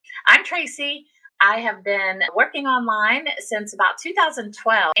I'm Tracy. I have been working online since about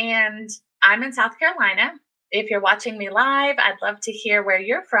 2012, and I'm in South Carolina. If you're watching me live, I'd love to hear where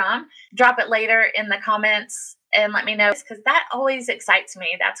you're from. Drop it later in the comments and let me know, because that always excites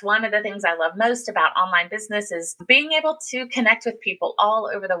me. That's one of the things I love most about online business, is being able to connect with people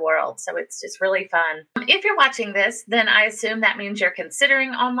all over the world. So it's just really fun. If you're watching this, then I assume that means you're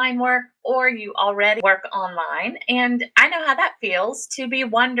considering online work, or you already work online. And I know how that feels, to be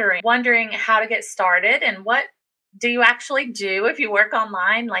wondering how to get started, and what do you actually do if you work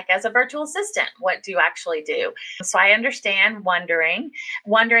online, like as a virtual assistant? What do you actually do? So I understand wondering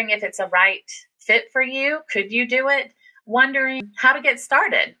if it's a right fit for you. Could you do it? Wondering how to get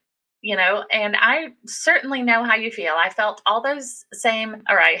started, and I certainly know how you feel. I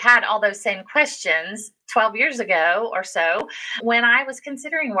had all those same questions 12 years ago or so when I was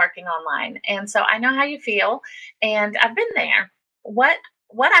considering working online. And so I know how you feel, and I've been there. What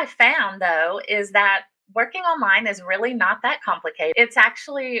I found, though, is that working online is really not that complicated. It's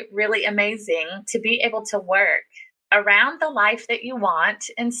actually really amazing to be able to work around the life that you want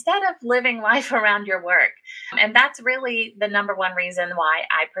instead of living life around your work. And that's really the number one reason why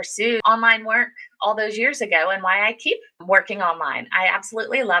I pursued online work all those years ago, and why I keep working online. I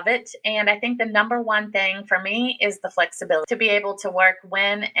absolutely love it. And I think the number one thing for me is the flexibility to be able to work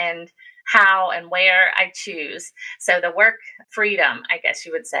when and how and where I choose. So the work freedom, I guess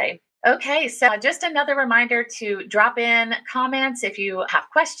you would say. Okay, so just another reminder to drop in comments if you have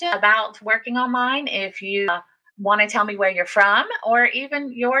questions about working online, if you want to tell me where you're from, or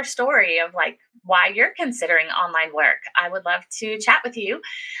even your story of why you're considering online work. I would love to chat with you.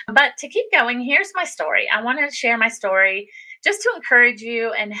 But to keep going, here's my story. I want to share my story just to encourage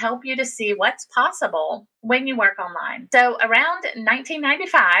you and help you to see what's possible when you work online. So around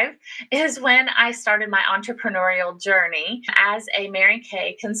 1995 is when I started my entrepreneurial journey as a Mary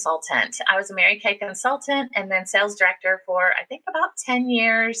Kay consultant. I was a Mary Kay consultant and then sales director for, I think, about 10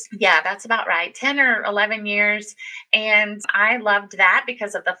 years. Yeah, that's about right. 10 or 11 years. And I loved that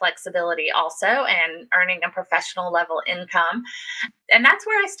because of the flexibility also, and earning a professional level income. And that's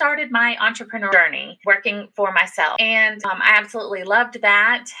where I started my entrepreneur journey, working for myself. And I absolutely loved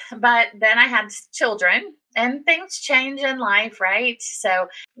that. But then I had children, and things change in life, right? So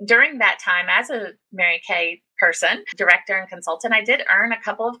during that time, as a Mary Kay person, director and consultant, I did earn a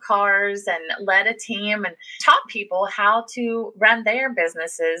couple of cars and led a team and taught people how to run their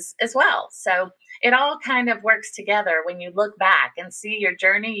businesses as well. So it all kind of works together. When you look back and see your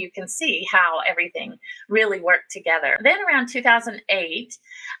journey, you can see how everything really worked together. Then around 2008,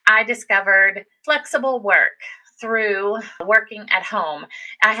 I discovered flexible work through working at home.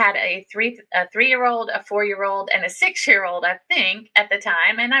 I had a 3-year-old, a 4-year-old, and a 6-year-old, I think, at the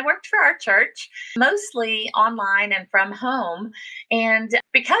time. And I worked for our church, mostly online and from home. And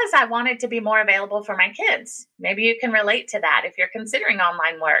because I wanted to be more available for my kids, maybe you can relate to that if you're considering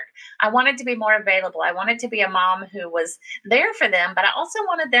online work. I wanted to be more available. I wanted to be a mom who was there for them, but I also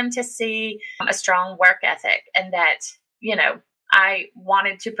wanted them to see a strong work ethic, and that, I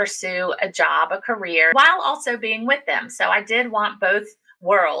wanted to pursue a job, a career, while also being with them. So I did want both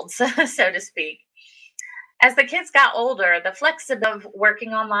worlds, so to speak. As the kids got older, the flexibility of working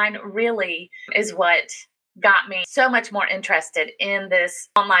online really is what got me so much more interested in this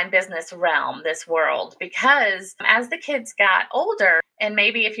online business realm, this world, because as the kids got older, and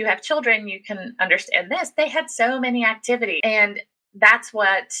maybe if you have children, you can understand this, they had so many activities. And that's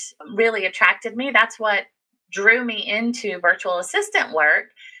what really attracted me. That's what drew me into virtual assistant work,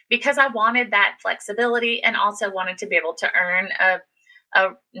 because I wanted that flexibility and also wanted to be able to earn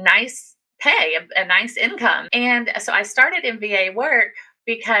a nice pay, a nice income. And so I started in VA work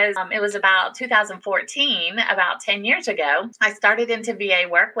because it was about 2014, about 10 years ago. I started into VA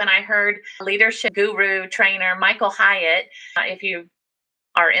work when I heard leadership guru trainer Michael Hyatt. If you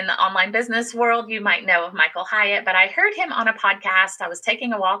are in the online business world, you might know of Michael Hyatt, but I heard him on a podcast. I was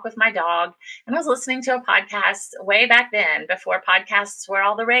taking a walk with my dog, and I was listening to a podcast way back then, before podcasts were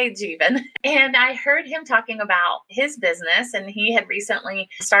all the rage even. And I heard him talking about his business, and he had recently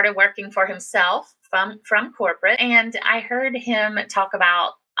started working for himself from corporate. And I heard him talk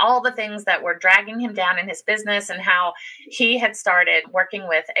about all the things that were dragging him down in his business, and how he had started working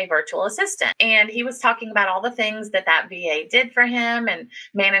with a virtual assistant. And he was talking about all the things that VA did for him, and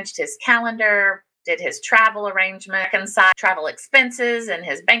managed his calendar, did his travel arrangement, reconciled travel expenses in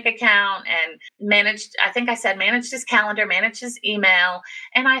his bank account, and managed his calendar, managed his email.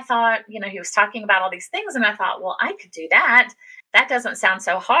 And I thought, he was talking about all these things, and I thought, well, I could do that. That doesn't sound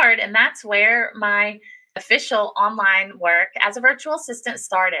so hard. And that's where my official online work as a virtual assistant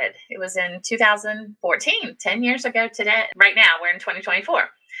started. It was in 2014, 10 years ago today. Right now, we're in 2024.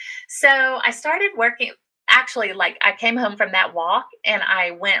 So I started working. Actually, like I came home from that walk and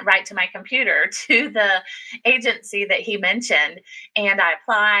I went right to my computer to the agency that he mentioned. And I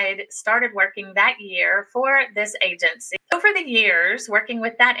applied, started working that year for this agency. Over the years, working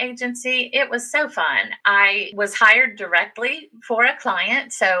with that agency, it was so fun. I was hired directly for a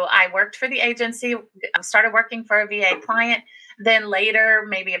client. So I worked for the agency, started working for a VA client. Then later,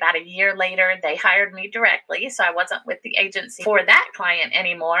 maybe about a year later, they hired me directly. So I wasn't with the agency for that client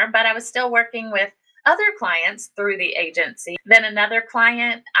anymore, but I was still working with other clients through the agency. Then another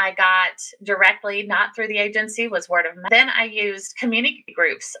client I got directly, not through the agency, was word of mouth. Then I used community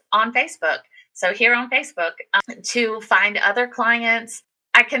groups on Facebook. So here on Facebook to find other clients.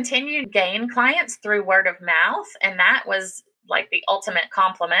 I continued to gain clients through word of mouth, and that was like the ultimate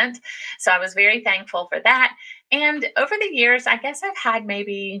compliment. So I was very thankful for that. And over the years, I guess I've had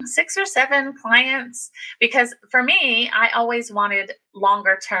maybe 6 or 7 clients because for me, I always wanted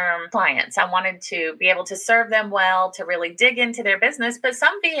longer term clients. I wanted to be able to serve them well, to really dig into their business. But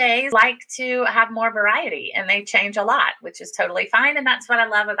some VAs like to have more variety and they change a lot, which is totally fine. And that's what I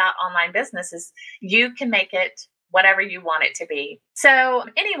love about online business is you can make it whatever you want it to be. So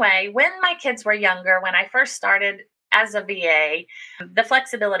anyway, when my kids were younger, when I first started as a VA, the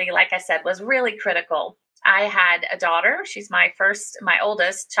flexibility, like I said, was really critical. I had a daughter. She's my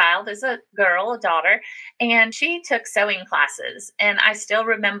oldest child is a girl, a daughter, and she took sewing classes. And I still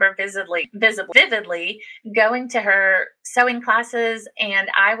remember vividly going to her sewing classes, and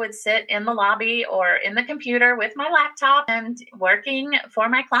I would sit in the lobby or in the computer with my laptop and working for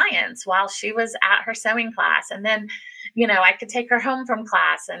my clients while she was at her sewing class. And then, I could take her home from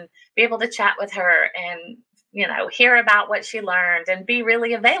class and be able to chat with her and, hear about what she learned and be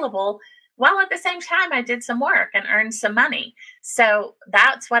really available while at the same time I did some work and earned some money. So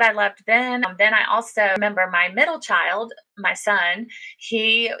that's what I loved then. Then I also remember my middle child, my son,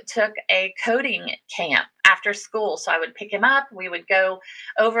 he took a coding camp after school. So I would pick him up. We would go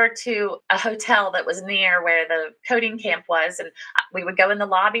over to a hotel that was near where the coding camp was. And we would go in the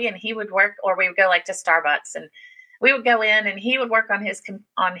lobby and he would work, or we would go like to Starbucks and we would go in and he would work on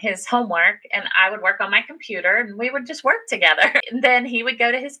his homework and I would work on my computer and we would just work together. And then he would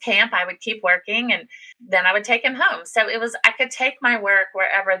go to his camp, I would keep working, and then I would take him home. So I could take my work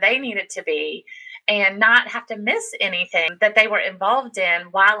wherever they needed to be and not have to miss anything that they were involved in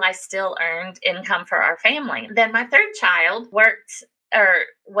while I still earned income for our family. Then my third child worked or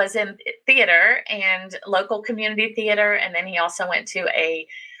was in theater and local community theater, and then he also went to a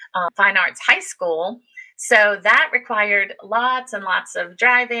fine arts high school. So that required lots and lots of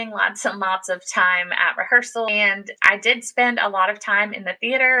driving, lots and lots of time at rehearsal. And I did spend a lot of time in the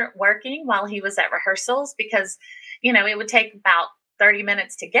theater working while he was at rehearsals because, it would take about 30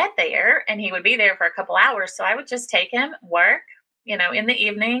 minutes to get there and he would be there for a couple hours. So I would just take him, work, in the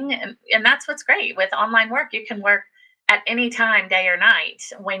evening. And that's what's great with online work. You can work at any time, day or night,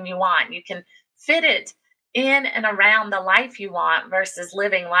 when you want. You can fit it in and around the life you want versus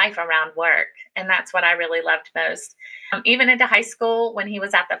living life around work. And that's what I really loved most. Even into high school, when he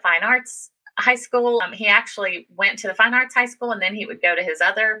was at the fine arts high school, he actually went to the fine arts high school and then he would go to his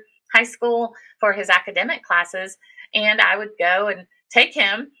other high school for his academic classes. And I would go and take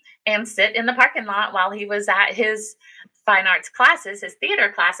him and sit in the parking lot while he was at his fine arts classes, his theater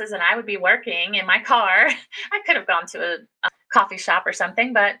classes, and I would be working in my car. I could have gone to a coffee shop or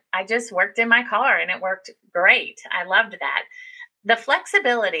something, but I just worked in my car and it worked great. I loved that. The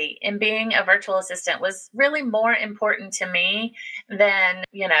flexibility in being a virtual assistant was really more important to me than,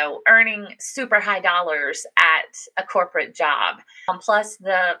 earning super high dollars at a corporate job. Plus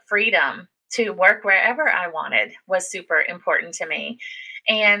the freedom to work wherever I wanted was super important to me.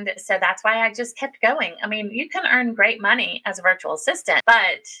 And so that's why I just kept going. I mean, you can earn great money as a virtual assistant,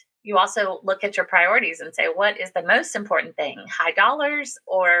 but you also look at your priorities and say, what is the most important thing? High dollars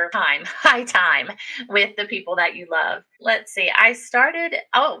or time? High time with the people that you love. Let's see.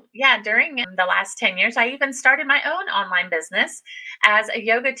 During the last 10 years, I even started my own online business as a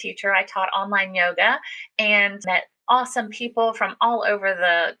yoga teacher. I taught online yoga and met awesome people from all over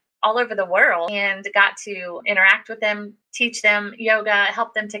the world and got to interact with them, teach them yoga,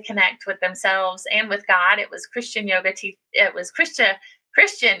 help them to connect with themselves and with God. It was Christian yoga. It was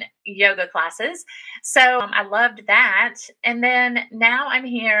Christian yoga classes. So I loved that. And then now I'm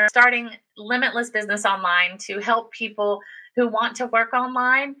here starting Limitless Business Online to help people who want to work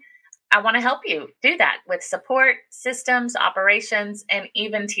online. I want to help you do that with support, systems, operations, and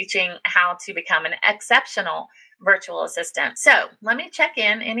even teaching how to become an exceptional virtual assistant. So let me check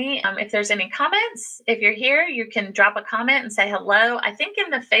in if there's any comments. If you're here, you can drop a comment and say hello. I think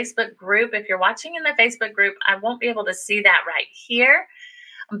in the Facebook group, if you're watching in the Facebook group, I won't be able to see that right here.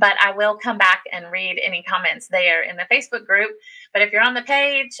 but I will come back and read any comments there in the Facebook group. But if you're on the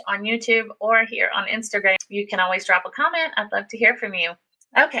page, on YouTube, or here on Instagram, you can always drop a comment. I'd love to hear from you.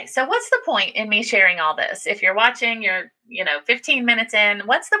 Okay, so what's the point in me sharing all this? If you're watching, you're 15 minutes in.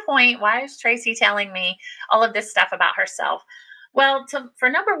 What's the point? Why is Tracy telling me all of this stuff about herself? Well, for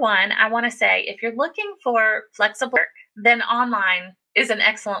number one, I want to say if you're looking for flexible work, then online is an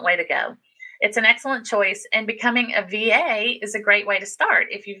excellent way to go. It's an excellent choice, and becoming a VA is a great way to start.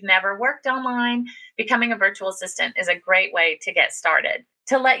 If you've never worked online, becoming a virtual assistant is a great way to get started.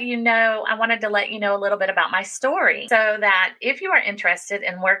 To let you know, I wanted to let you know a little bit about my story so that if you are interested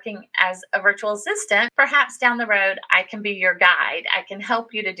in working as a virtual assistant, perhaps down the road, I can be your guide. I can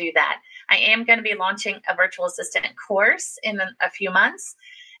help you to do that. I am going to be launching a virtual assistant course in a few months,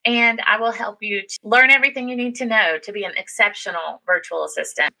 and I will help you to learn everything you need to know to be an exceptional virtual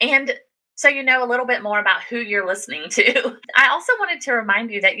assistant. And so you know a little bit more about who you're listening to. I also wanted to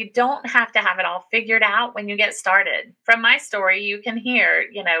remind you that you don't have to have it all figured out when you get started. From my story, you can hear,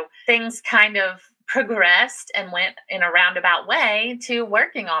 things kind of progressed and went in a roundabout way to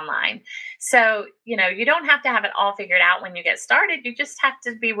working online. So, you don't have to have it all figured out when you get started. You just have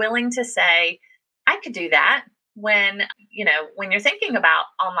to be willing to say, I could do that when you're thinking about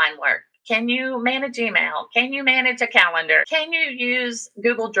online work. Can you manage email? Can you manage a calendar? Can you use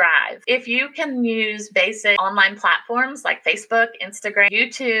Google Drive? If you can use basic online platforms like Facebook, Instagram,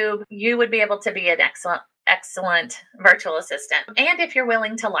 YouTube, you would be able to be an excellent virtual assistant. And if you're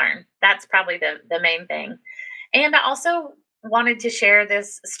willing to learn, that's probably the main thing. And I also wanted to share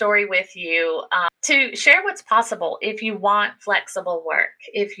this story with you to share what's possible if you want flexible work,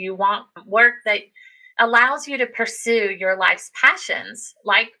 if you want work that allows you to pursue your life's passions,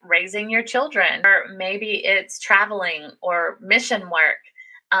 like raising your children, or maybe it's traveling or mission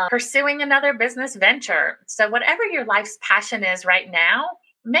work, pursuing another business venture. So, whatever your life's passion is right now,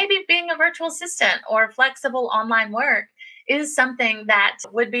 maybe being a virtual assistant or flexible online work is something that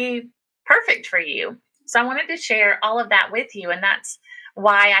would be perfect for you. So, I wanted to share all of that with you, and that's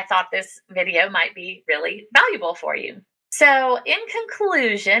why I thought this video might be really valuable for you. So, in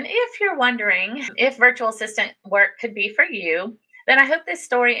conclusion, if you're wondering if virtual assistant work could be for you, then I hope this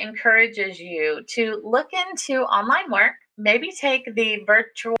story encourages you to look into online work. Maybe take the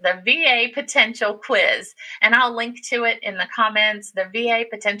VA potential quiz, and I'll link to it in the comments. The VA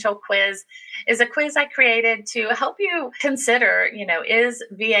potential quiz is a quiz I created to help you consider, is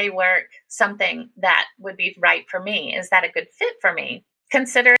VA work something that would be right for me? Is that a good fit for me?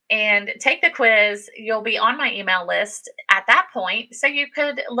 Consider and take the quiz. You'll be on my email list at that point, so you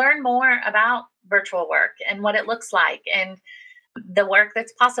could learn more about virtual work and what it looks like and the work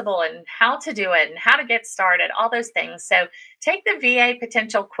that's possible and how to do it and how to get started, all those things. So take the VA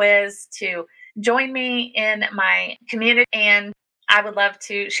potential quiz to join me in my community, and I would love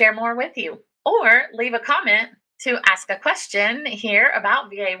to share more with you. Or leave a comment to ask a question here about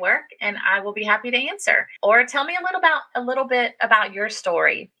VA work, and I will be happy to answer. Or tell me a little bit about your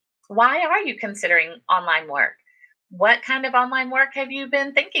story. Why are you considering online work? What kind of online work have you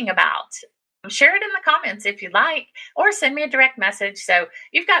been thinking about? Share it in the comments if you'd like, or send me a direct message. So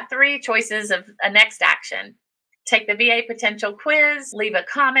you've got 3 choices of a next action. Take the VA potential quiz, leave a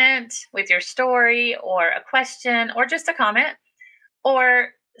comment with your story or a question or just a comment, or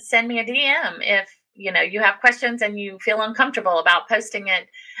send me a DM if you have questions and you feel uncomfortable about posting it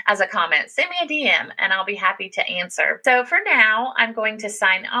as a comment. Send me a DM and I'll be happy to answer. So for now, I'm going to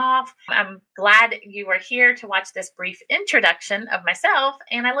sign off. I'm glad you were here to watch this brief introduction of myself,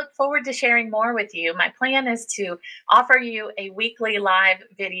 and I look forward to sharing more with you. My plan is to offer you a weekly live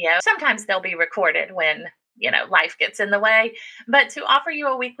video. Sometimes they'll be recorded when life gets in the way, but to offer you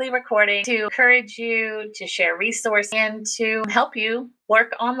a weekly recording to encourage you to share resources and to help you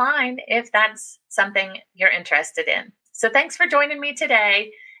work online if that's something you're interested in. So thanks for joining me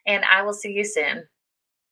today, and I will see you soon.